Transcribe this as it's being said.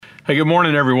Hey, good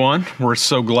morning, everyone. We're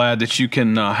so glad that you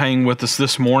can hang with us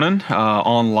this morning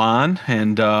online,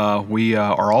 and we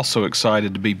are also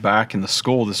excited to be back in the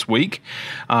school this week.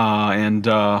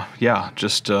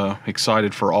 Just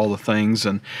excited for all the things,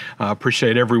 and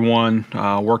appreciate everyone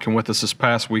working with us this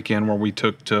past weekend where we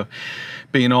took to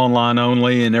being online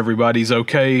only, and everybody's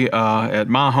okay at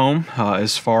my home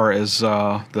as far as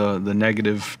the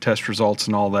negative test results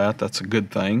and all that. That's a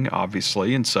good thing,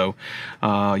 obviously, and so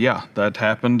that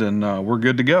happened, and we're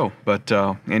good to go. But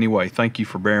anyway, thank you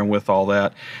for bearing with all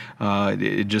that.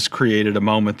 It just created a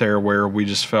moment there where we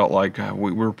just felt like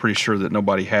we were pretty sure that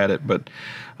nobody had it, but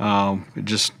it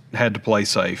just had to play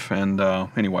safe. And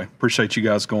anyway, appreciate you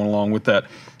guys going along with that.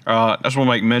 I just want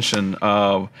to make mention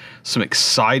of some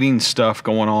exciting stuff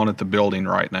going on at the building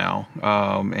right now.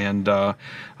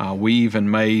 We even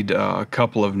made a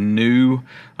couple of new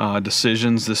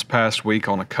decisions this past week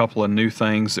on a couple of new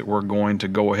things that we're going to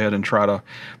go ahead and try to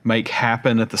make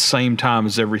happen at the same time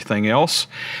as everything else.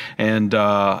 And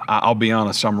I'll be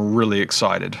honest, I'm really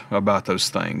excited about those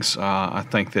things. I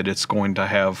think that it's going to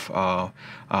have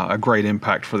a great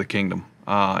impact for the kingdom.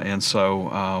 I'm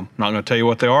not going to tell you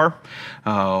what they are.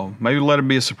 Maybe let it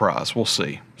be a surprise. We'll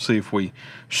see. See if we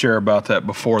share about that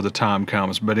before the time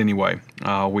comes. But anyway,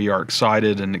 we are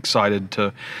excited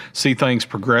to see things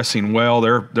progressing well.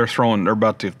 They're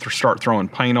about to start throwing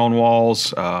paint on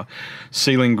walls.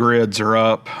 Ceiling grids are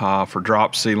up for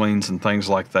drop ceilings and things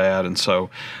like that. And so,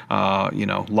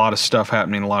 a lot of stuff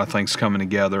happening, a lot of things coming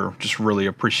together. Just really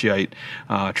appreciate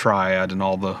Triad and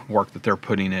all the work that they're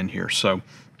putting in here. So.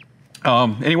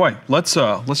 Anyway, let's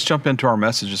jump into our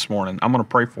message this morning. I'm going to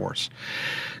pray for us.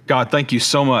 God, thank you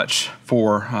so much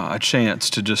for a chance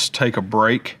to just take a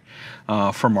break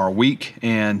from our week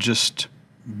and just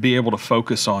be able to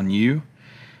focus on you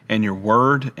and your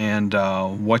word and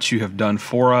what you have done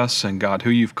for us, and God, who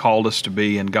you've called us to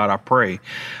be. And God, I pray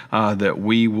that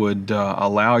we would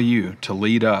allow you to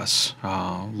lead us.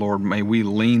 Lord, may we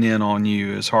lean in on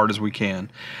you as hard as we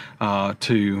can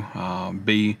to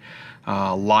be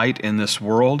light in this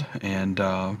world, and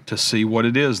to see what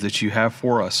it is that you have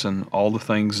for us and all the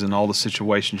things and all the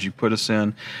situations you put us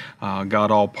in.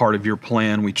 God, all part of your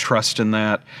plan. We trust in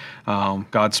that.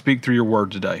 God, speak through your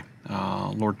word today.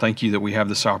 Lord, thank you that we have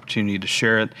this opportunity to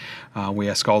share it. We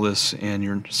ask all this in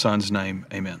your son's name.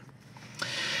 Amen.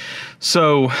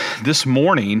 So this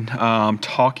morning,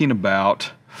 talking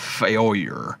about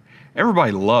failure.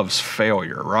 Everybody loves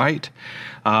failure, right?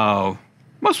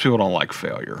 Most people don't like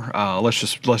failure. Let's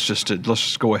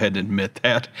just go ahead and admit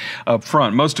that up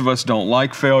front. Most of us don't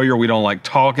like failure. We don't like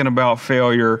talking about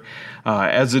failure.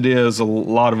 As it is, a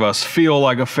lot of us feel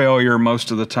like a failure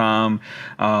most of the time.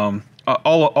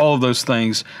 All of those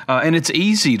things, and it's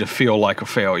easy to feel like a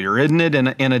failure, isn't it?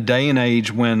 In a day and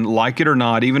age when, like it or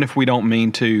not, even if we don't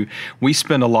mean to, we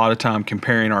spend a lot of time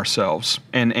comparing ourselves,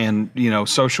 and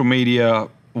social media,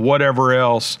 whatever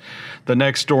else, the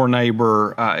next door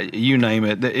neighbor, you name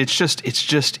it. It's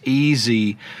just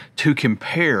easy to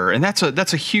compare, and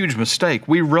that's a huge mistake.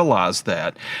 We realize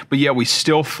that, but yet we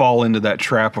still fall into that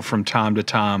trap of from time to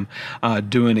time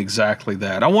doing exactly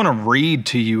that. I want to read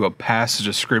to you a passage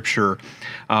of scripture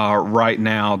right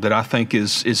now that I think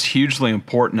is hugely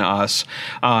important to us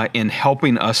in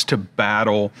helping us to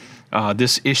battle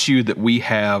this issue that we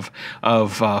have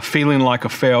of feeling like a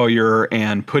failure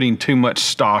and putting too much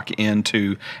stock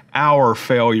into our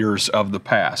failures of the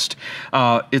past.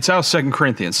 It's out of 2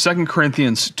 Corinthians. 2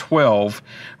 Corinthians 12,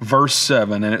 verse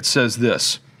 7, and it says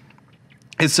this.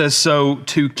 It says, "So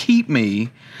to keep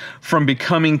me from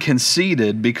becoming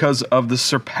conceited because of the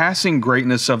surpassing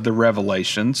greatness of the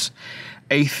revelations,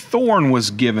 a thorn was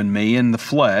given me in the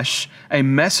flesh, a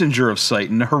messenger of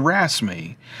Satan to harass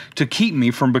me, to keep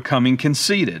me from becoming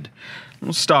conceited."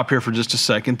 We'll stop here for just a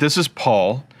second. This is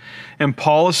Paul, and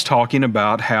Paul is talking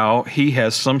about how he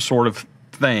has some sort of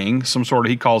thing,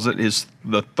 he calls it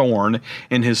the thorn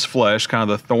in his flesh, kind of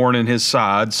the thorn in his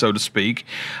side, so to speak,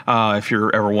 if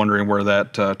you're ever wondering where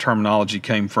that terminology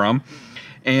came from.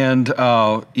 And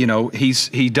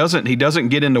he doesn't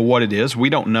get into what it is.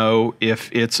 We don't know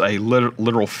if it's a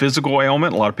literal physical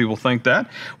ailment. A lot of people think that.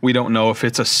 We don't know if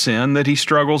it's a sin that he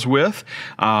struggles with.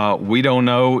 We don't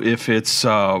know if it's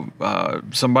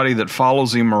somebody that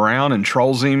follows him around and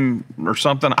trolls him or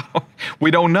something.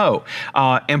 We don't know.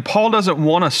 And Paul doesn't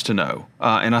want us to know.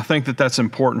 And I think that that's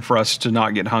important for us to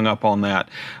not get hung up on that,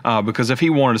 because if he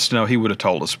wanted us to know, he would have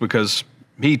told us, because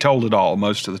He told it all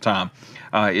most of the time.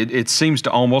 It seems to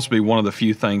almost be one of the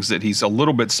few things that he's a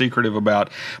little bit secretive about,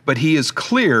 but he is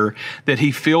clear that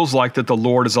he feels like that the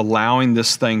Lord is allowing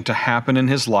this thing to happen in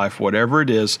his life, whatever it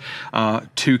is,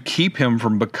 to keep him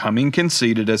from becoming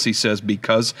conceited, as he says,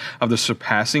 because of the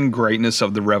surpassing greatness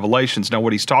of the revelations. Now,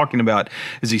 what he's talking about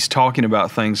is he's talking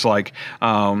about things like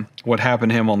what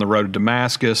happened to him on the road to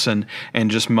Damascus, and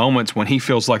just moments when he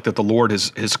feels like that the Lord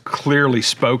has clearly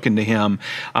spoken to him,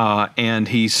 and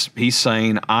he's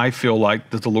saying, I feel like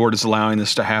that the Lord is allowing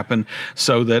this to happen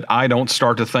so that I don't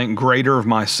start to think greater of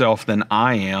myself than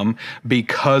I am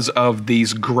because of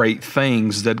these great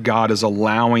things that God is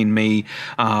allowing me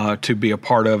to be a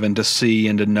part of and to see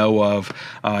and to know of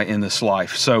in this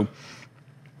life. So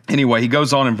anyway, he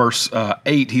goes on in verse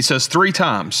 8. He says, 3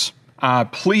 times I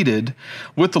pleaded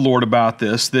with the Lord about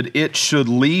this, that it should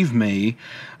leave me.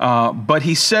 But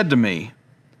he said to me,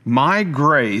 my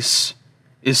grace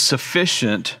is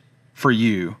sufficient for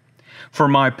you, for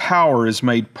my power is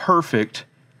made perfect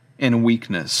in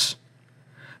weakness.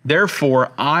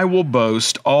 Therefore, I will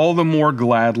boast all the more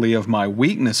gladly of my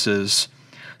weaknesses,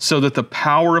 so that the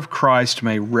power of Christ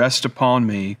may rest upon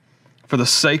me. For the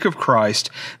sake of Christ,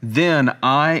 then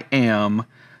I am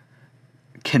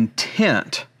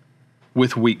content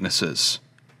with weaknesses,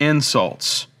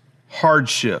 insults,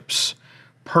 hardships,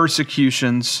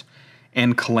 persecutions,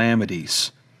 and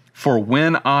calamities. For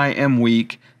when I am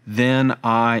weak, then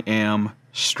I am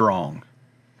strong.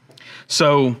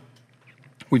 So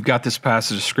we've got this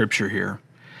passage of Scripture here,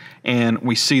 and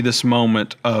we see this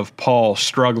moment of Paul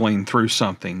struggling through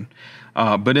something.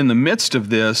 But in the midst of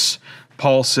this,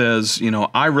 Paul says,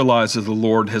 I realize that the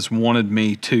Lord has wanted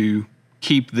me to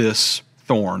keep this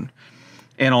thorn.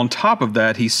 And on top of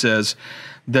that, he says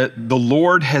that the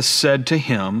Lord has said to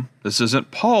him, this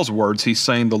isn't Paul's words, he's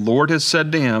saying the Lord has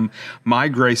said to him, my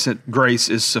grace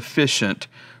is sufficient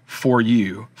for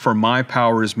you, for my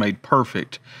power is made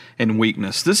perfect in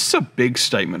weakness. This is a big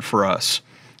statement for us.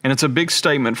 And it's a big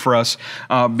statement for us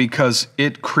because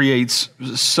it creates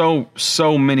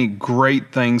so many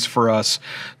great things for us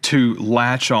to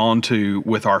latch on to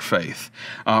with our faith.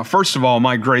 First of all,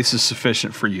 my grace is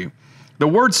sufficient for you. The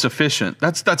word sufficient,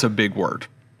 that's a big word,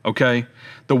 okay?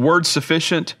 The word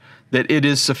sufficient, that it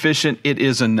is sufficient, it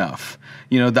is enough.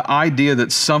 The idea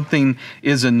that something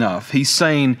is enough. He's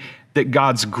saying that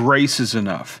God's grace is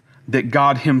enough, that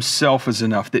God himself is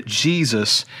enough, that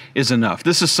Jesus is enough.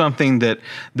 This is something that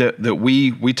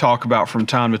we talk about from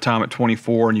time to time at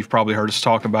 24, and you've probably heard us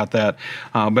talk about that.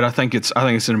 But I think it's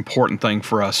an important thing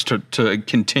for us to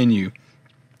continue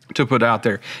to put out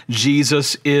there.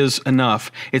 Jesus is enough.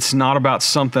 It's not about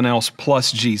something else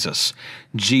plus Jesus.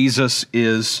 Jesus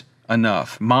is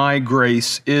enough. My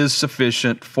grace is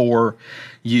sufficient for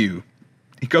you.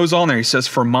 He goes on there. He says,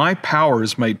 for my power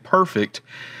is made perfect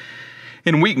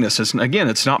in weaknesses. And again,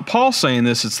 it's not Paul saying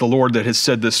this. It's the Lord that has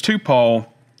said this to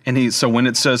Paul. And so when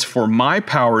it says, for my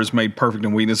power is made perfect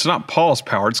in weakness, it's not Paul's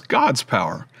power. It's God's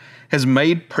power is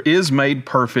made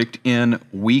perfect in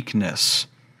weakness.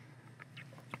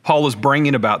 Paul is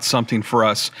bringing about something for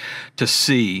us to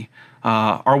see,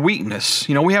 our weakness.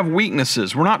 We have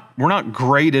weaknesses. We're not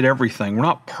great at everything. We're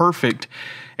not perfect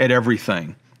at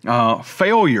everything.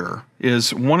 Failure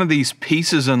is one of these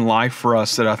pieces in life for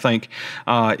us that I think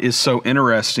is so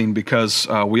interesting because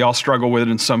we all struggle with it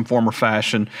in some form or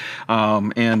fashion,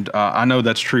 and I know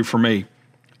that's true for me.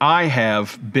 I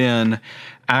have been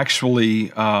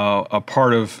actually a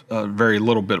part of, very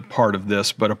little bit part of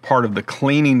this, but a part of the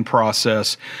cleaning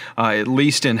process, at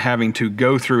least in having to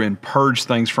go through and purge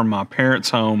things from my parents'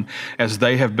 home as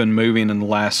they have been moving in the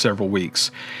last several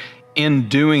weeks. In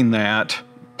doing that,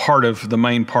 the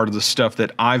main part of the stuff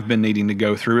that I've been needing to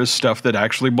go through is stuff that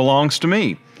actually belongs to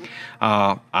me.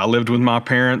 I lived with my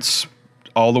parents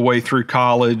all the way through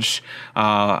college.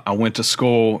 I went to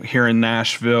school here in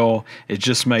Nashville. It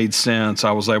just made sense.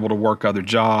 I was able to work other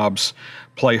jobs,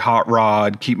 play hot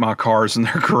rod, keep my cars in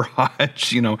their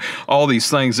garage, all these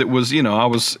things. It was, I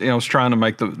was trying to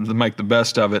make the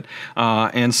best of it,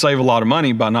 and save a lot of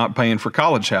money by not paying for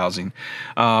college housing.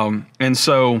 And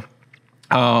so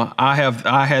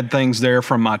I had things there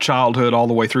from my childhood all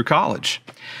the way through college.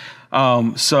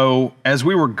 So as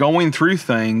we were going through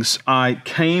things, I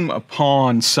came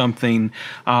upon something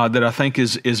that I think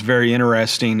is very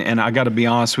interesting, and I got to be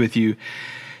honest with you,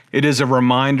 it is a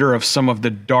reminder of some of the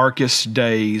darkest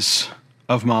days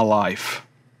of my life,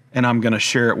 and I'm going to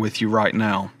share it with you right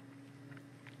now.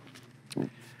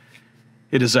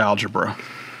 It is algebra.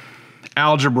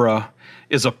 Algebra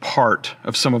is a part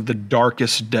of some of the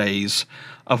darkest days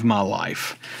of my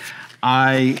life.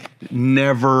 I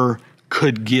never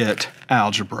could get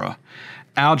algebra.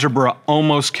 Algebra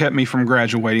almost kept me from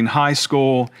graduating high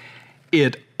school.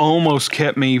 It almost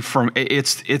kept me from,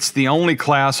 it's the only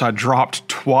class I dropped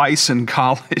twice in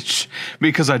college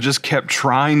because I just kept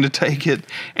trying to take it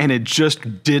and it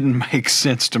just didn't make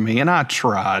sense to me. And I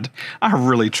tried. I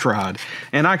really tried.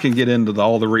 And I can get into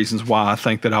all the reasons why I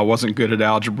think that I wasn't good at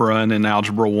algebra, and in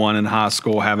Algebra 1 in high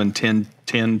school, having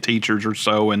 10 teachers or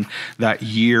so in that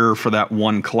year for that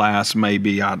one class,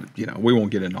 maybe. We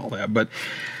won't get into all that. But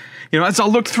as I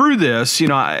looked through this,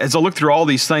 as I looked through all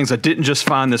these things, I didn't just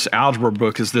find this algebra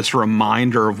book as this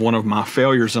reminder of one of my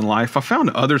failures in life. I found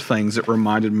other things that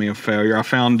reminded me of failure. I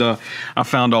found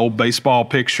an old baseball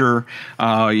picture,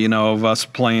 of us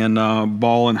playing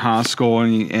ball in high school,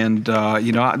 and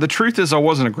the truth is I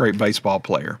wasn't a great baseball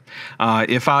player.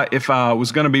 If I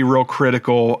was going to be real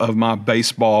critical of my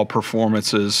baseball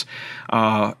performances,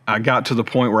 I got to the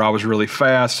point where I was really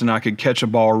fast and I could catch a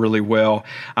ball really well.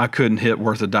 I couldn't hit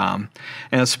worth a dime.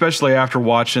 And especially after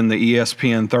watching the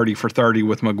ESPN 30 for 30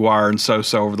 with McGwire and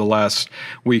Sosa over the last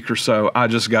week or so, I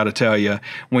just got to tell you,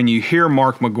 when you hear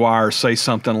Mark McGwire say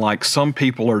something like, "Some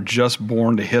people are just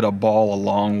born to hit a ball a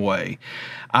long way,"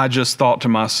 I just thought to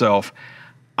myself,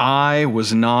 I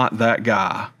was not that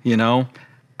guy,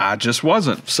 I just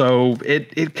wasn't. So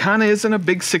it kind of isn't a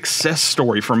big success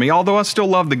story for me, although I still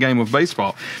love the game of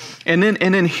baseball. And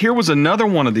then here was another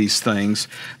one of these things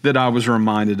that I was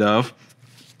reminded of.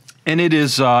 And it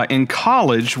is in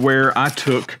college where I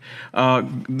took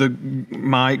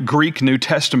my Greek New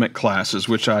Testament classes,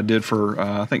 which I did for,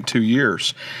 I think, 2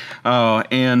 years.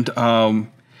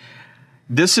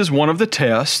 This is one of the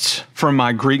tests from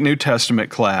my Greek New Testament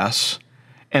class.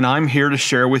 And I'm here to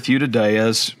share with you today,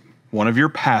 as one of your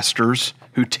pastors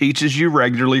who teaches you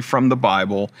regularly from the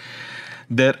Bible,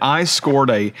 that I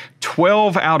scored a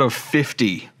 12 out of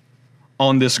 50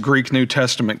 on this Greek New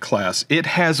Testament class. It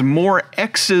has more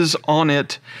X's on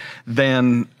it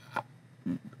than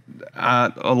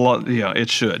it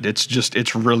should.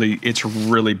 It's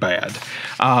really bad.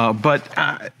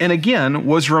 And again,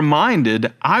 was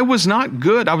reminded I was not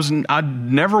good. I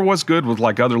never was good with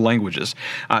like other languages.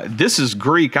 This is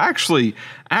Greek. I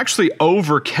actually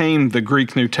overcame the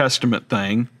Greek New Testament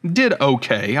thing. Did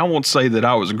okay. I won't say that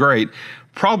I was great.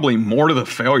 Probably more to the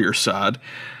failure side.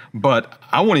 But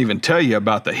I won't even tell you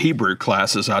about the Hebrew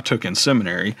classes I took in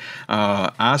seminary.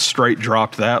 I straight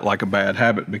dropped that like a bad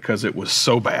habit because it was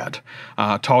so bad.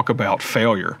 Talk about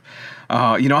failure.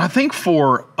 I think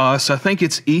for us,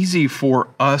 it's easy for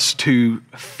us to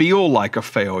feel like a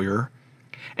failure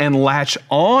and latch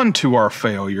on to our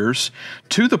failures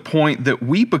to the point that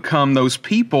we become those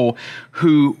people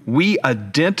who we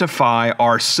identify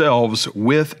ourselves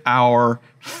with our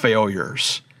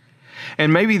failures.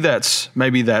 And maybe that's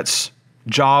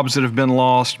jobs that have been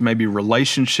lost, maybe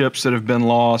relationships that have been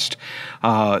lost,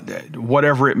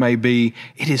 whatever it may be.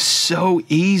 It is so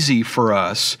easy for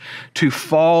us to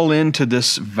fall into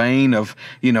this vein of,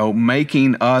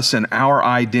 making us and our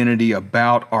identity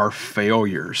about our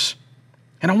failures.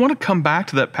 And I want to come back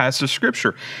to that passage of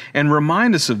Scripture and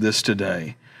remind us of this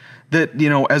today. That,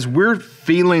 as we're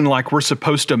feeling like we're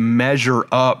supposed to measure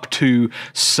up to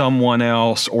someone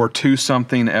else or to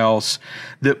something else,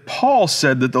 that Paul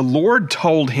said that the Lord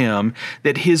told him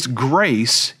that His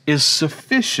grace is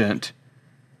sufficient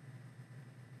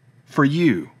for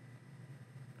you.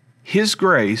 His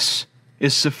grace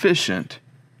is sufficient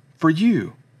for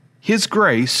you. His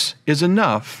grace is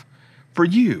enough for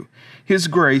you. His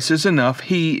grace is enough.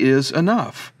 He is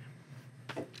enough.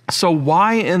 So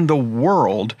why in the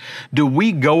world do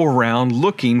we go around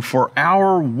looking for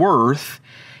our worth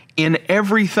in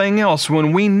everything else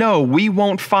when we know we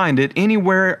won't find it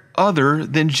anywhere other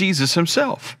than Jesus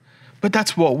Himself? But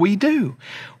that's what we do.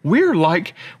 We're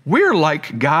like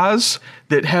guys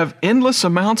that have endless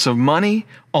amounts of money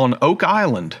on Oak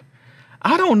Island.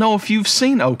 I don't know if you've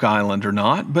seen Oak Island or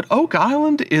not, but Oak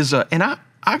Island is and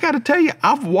I got to tell you,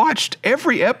 I've watched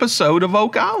every episode of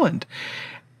Oak Island.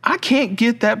 I can't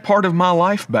get that part of my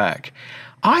life back.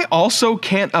 I also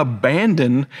can't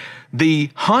abandon the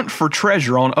hunt for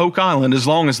treasure on Oak Island as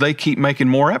long as they keep making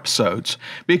more episodes,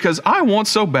 because I want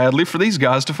so badly for these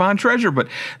guys to find treasure. But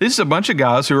this is a bunch of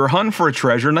guys who are hunting for a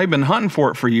treasure, and they've been hunting for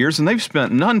it for years, and they've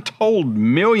spent an untold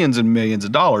millions and millions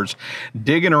of dollars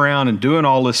digging around and doing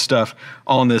all this stuff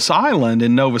on this island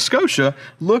in Nova Scotia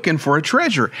looking for a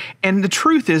treasure. And the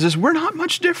truth is we're not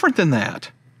much different than that.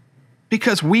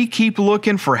 Because we keep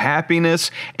looking for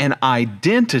happiness and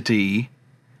identity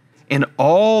in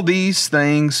all these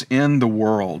things in the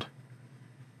world.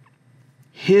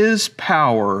 His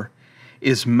power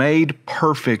is made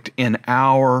perfect in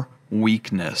our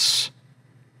weakness.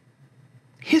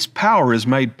 His power is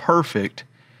made perfect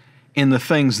in the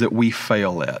things that we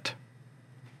fail at.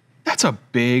 That's a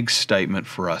big statement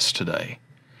for us today.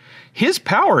 His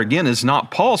power, again, is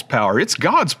not Paul's power. It's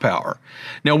God's power.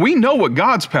 Now, we know what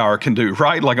God's power can do,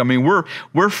 right?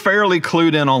 We're fairly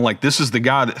clued in on, this is the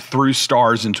guy that threw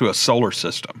stars into a solar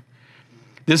system.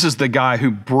 This is the guy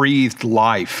who breathed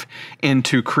life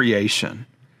into creation,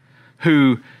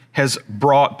 who has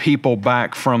brought people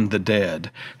back from the dead,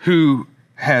 who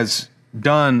has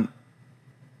done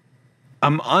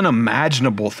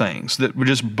unimaginable things that would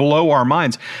just blow our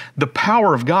minds. The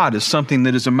power of God is something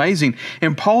that is amazing.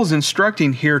 And Paul's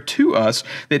instructing here to us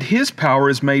that his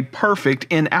power is made perfect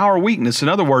in our weakness. In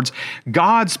other words,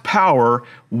 God's power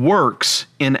works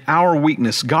in our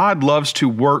weakness. God loves to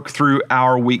work through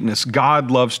our weakness. God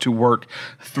loves to work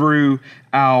through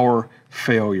our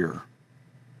failure.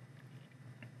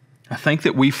 I think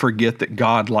that we forget that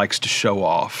God likes to show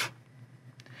off.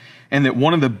 And that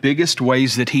one of the biggest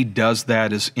ways that he does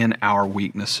that is in our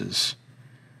weaknesses.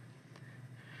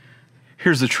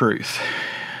 Here's the truth.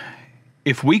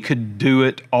 If we could do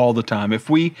it all the time, if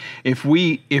we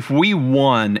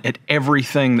won at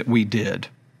everything that we did,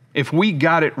 if we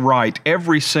got it right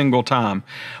every single time,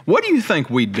 what do you think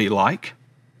we'd be like?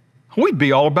 We'd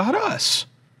be all about us.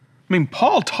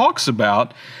 Paul talks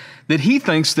about that he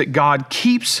thinks that God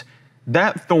keeps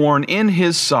that thorn in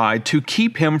his side to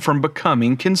keep him from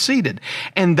becoming conceited.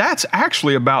 And that's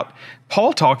actually about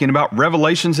Paul talking about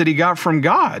revelations that he got from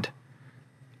God.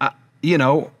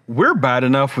 We're bad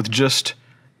enough with just,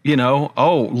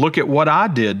 look at what I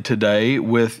did today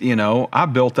with, I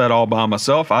built that all by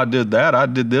myself. I did that. I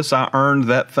did this. I earned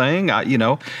that thing.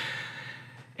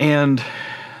 And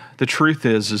the truth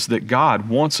is that God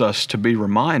wants us to be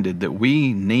reminded that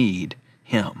we need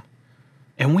him.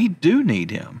 And we do need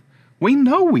him. We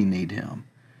know we need him.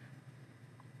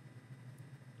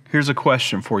 Here's a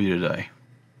question for you today.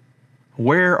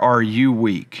 Where are you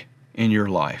weak in your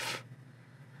life?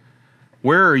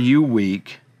 Where are you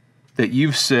weak that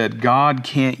you've said, God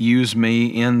can't use me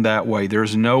in that way?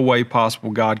 There's no way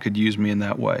possible God could use me in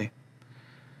that way.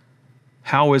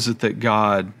 How is it that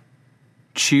God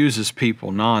chooses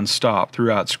people nonstop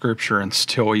throughout Scripture and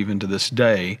still even to this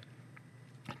day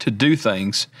to do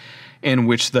things in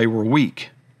which they were weak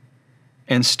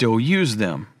and still use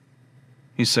them?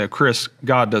 He said, Chris,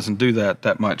 God doesn't do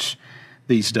that much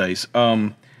these days.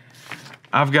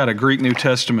 I've got a Greek New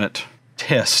Testament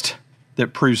test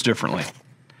that proves differently.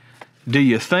 Do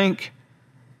you think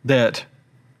that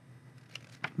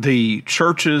the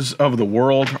churches of the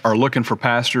world are looking for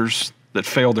pastors that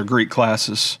fail their Greek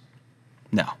classes?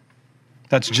 No.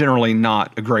 That's generally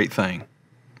not a great thing.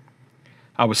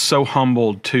 I was so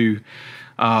humbled to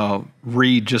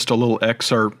read just a little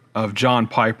excerpt of John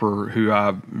Piper, who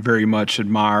I very much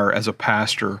admire as a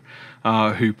pastor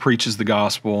who preaches the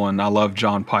gospel. And I love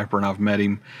John Piper, and I've met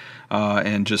him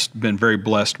and just been very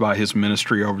blessed by his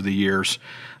ministry over the years.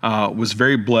 Was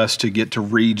very blessed to get to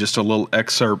read just a little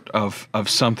excerpt of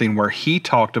something where he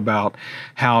talked about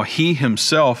how he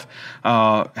himself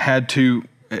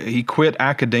he quit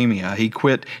academia. He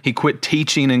quit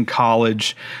teaching in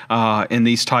college and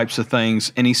these types of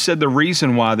things. And he said the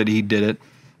reason why that he did it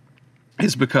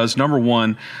is because, number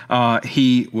one,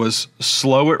 he was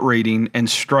slow at reading and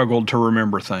struggled to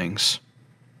remember things.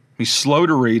 He's slow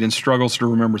to read and struggles to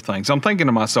remember things. I'm thinking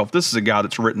to myself, this is a guy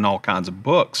that's written all kinds of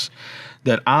books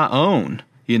that I own,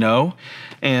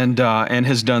 and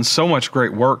has done so much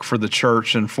great work for the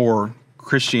church and for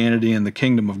Christianity and the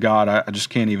kingdom of God. I just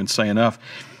can't even say enough.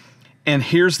 And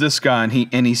here's this guy,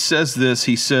 and he says this.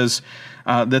 He says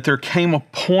that there came a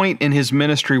point in his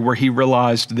ministry where he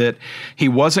realized that he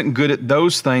wasn't good at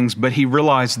those things, but he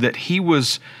realized that he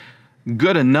was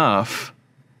good enough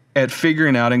at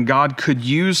figuring out, and God could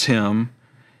use him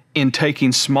in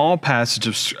taking small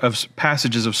passages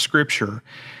of Scripture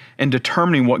and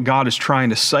determining what God is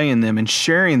trying to say in them and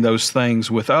sharing those things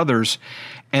with others,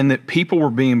 and that people were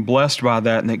being blessed by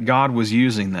that and that God was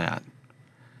using that.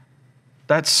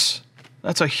 That's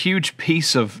a huge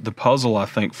piece of the puzzle, I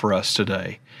think, for us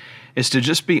today, is to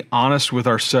just be honest with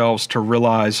ourselves, to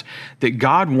realize that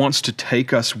God wants to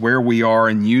take us where we are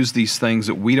and use these things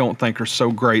that we don't think are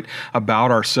so great about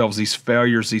ourselves, these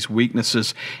failures, these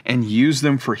weaknesses, and use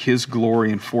them for His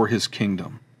glory and for His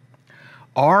kingdom.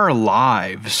 Our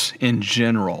lives in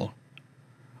general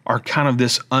are kind of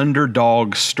this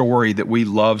underdog story that we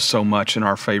love so much in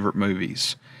our favorite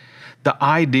movies. The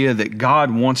idea that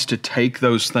God wants to take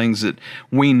those things that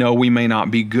we know we may not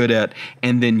be good at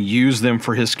and then use them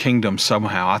for His kingdom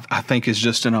somehow, I think is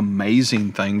just an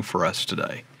amazing thing for us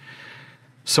today.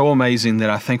 So amazing that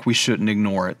I think we shouldn't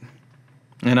ignore it.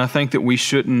 And I think that we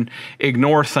shouldn't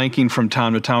ignore thinking from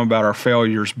time to time about our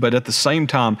failures, but at the same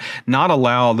time, not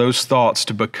allow those thoughts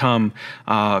to become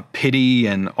pity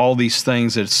and all these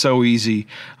things that it's so easy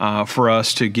for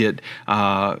us to get,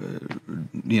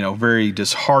 very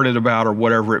disheartened about or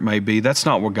whatever it may be. That's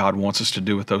not what God wants us to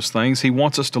do with those things. He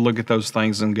wants us to look at those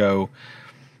things and go,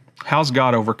 how's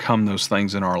God overcome those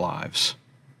things in our lives?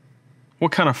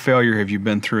 What kind of failure have you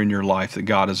been through in your life that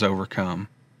God has overcome?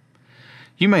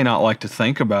 You may not like to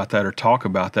think about that or talk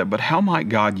about that, but how might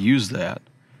God use that?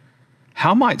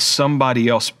 How might somebody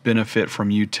else benefit from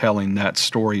you telling that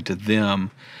story to them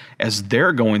as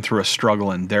they're going through a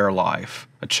struggle in their life?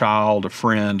 A child, a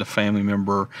friend, a family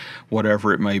member,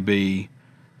 whatever it may be,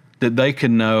 that they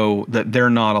can know that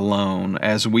they're not alone,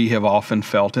 as we have often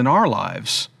felt in our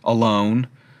lives, alone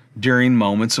during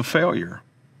moments of failure.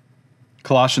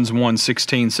 Colossians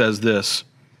 1:16 says this.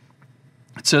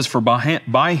 It says, "For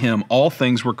by him all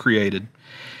things were created,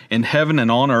 in heaven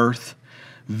and on earth,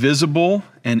 visible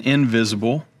and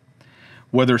invisible,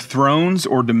 whether thrones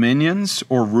or dominions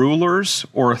or rulers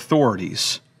or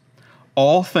authorities.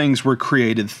 All things were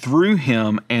created through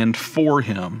him and for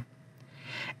him.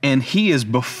 And he is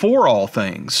before all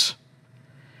things.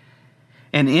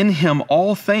 And in him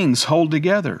all things hold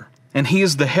together. And he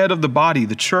is the head of the body,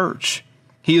 the church.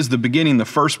 He is the beginning, the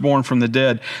firstborn from the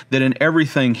dead, that in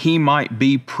everything he might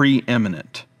be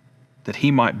preeminent, that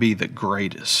he might be the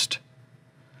greatest.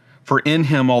 For in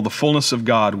him all the fullness of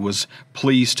God was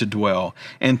pleased to dwell,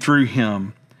 and through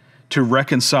him to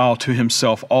reconcile to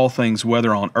himself all things,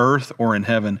 whether on earth or in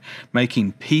heaven,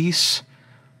 making peace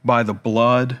by the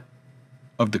blood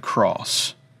of the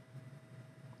cross."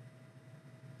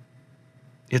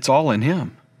 It's all in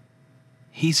him.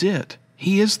 He's it.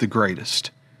 He is the greatest.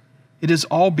 It is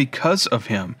all because of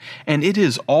him, and it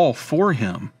is all for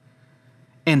him.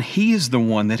 And he is the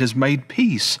one that has made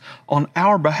peace on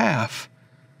our behalf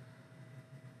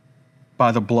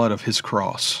by the blood of his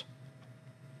cross.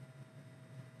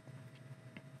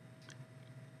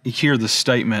 You hear the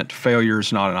statement, failure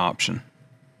is not an option.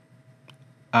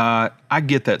 I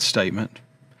get that statement,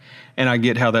 and I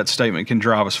get how that statement can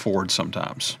drive us forward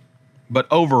sometimes. But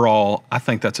overall, I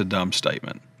think that's a dumb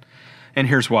statement. And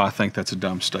here's why I think that's a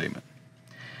dumb statement.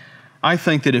 I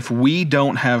think that if we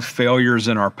don't have failures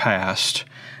in our past,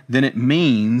 then it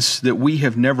means that we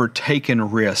have never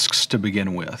taken risks to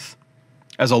begin with.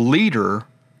 As a leader,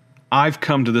 I've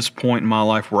come to this point in my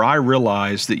life where I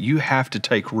realize that you have to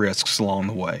take risks along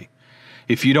the way.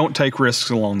 If you don't take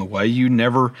risks along the way, you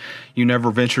never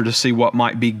venture to see what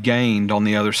might be gained on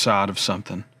the other side of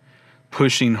something.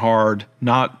 Pushing hard,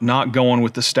 not going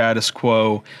with the status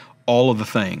quo, all of the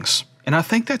things. And I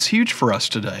think that's huge for us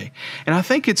today. And I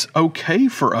think it's okay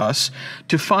for us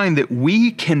to find that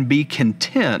we can be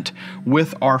content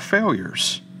with our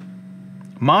failures.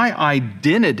 My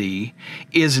identity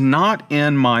is not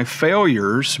in my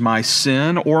failures, my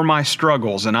sin, or my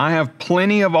struggles, and I have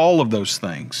plenty of all of those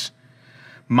things.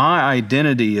 My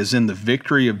identity is in the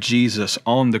victory of Jesus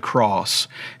on the cross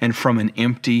and from an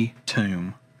empty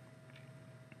tomb.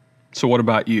 So what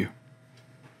about you?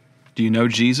 Do you know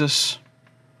Jesus?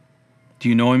 Do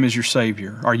you know him as your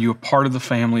Savior? Are you a part of the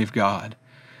family of God?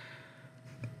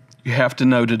 You have to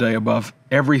know today, above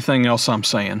everything else I'm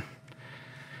saying,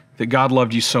 that God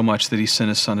loved you so much that he sent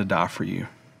his Son to die for you,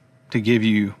 to give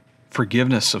you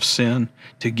forgiveness of sin,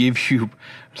 to give you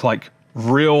like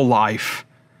real life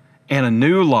and a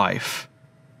new life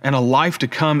and a life to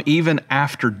come even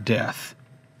after death.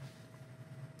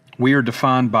 We are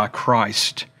defined by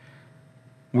Christ.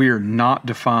 We are not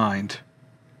defined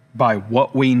by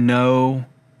what we know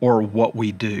or what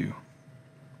we do.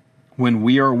 When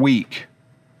we are weak,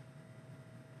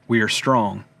 we are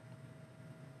strong.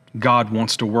 God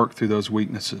wants to work through those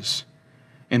weaknesses.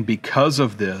 And because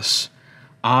of this,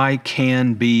 I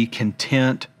can be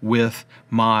content with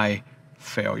my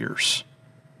failures.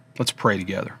 Let's pray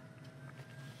together.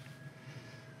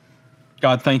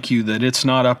 God, thank you that it's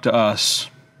not up to us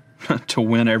to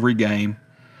win every game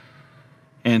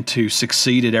and to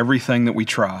succeed at everything that we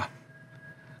try.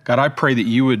 God, I pray that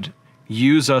you would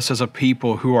use us as a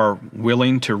people who are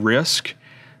willing to risk,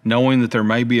 knowing that there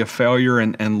may be a failure.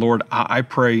 And Lord, I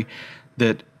pray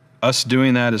that us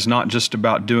doing that is not just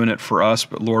about doing it for us,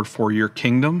 but Lord, for your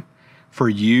kingdom, for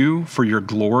you, for your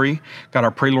glory. God, I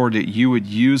pray, Lord, that you would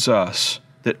use us,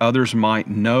 that others might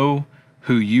know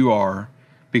who you are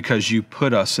because you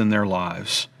put us in their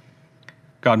lives.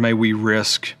 God, may we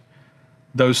risk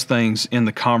those things in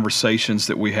the conversations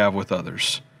that we have with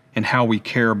others and how we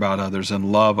care about others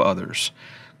and love others.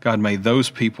 God, may those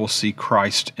people see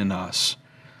Christ in us.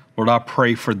 Lord, I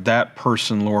pray for that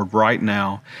person, Lord, right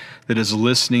now that is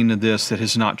listening to this, that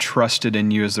has not trusted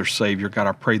in you as their Savior. God,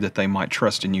 I pray that they might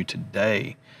trust in you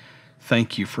today.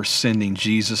 Thank you for sending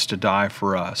Jesus to die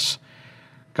for us.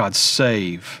 God,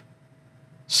 save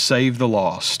the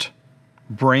lost.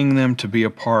 Bring them to be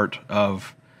a part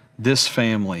of this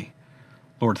family.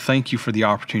 Lord, thank you for the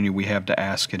opportunity we have to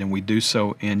ask it, and we do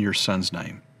so in your Son's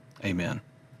name. Amen.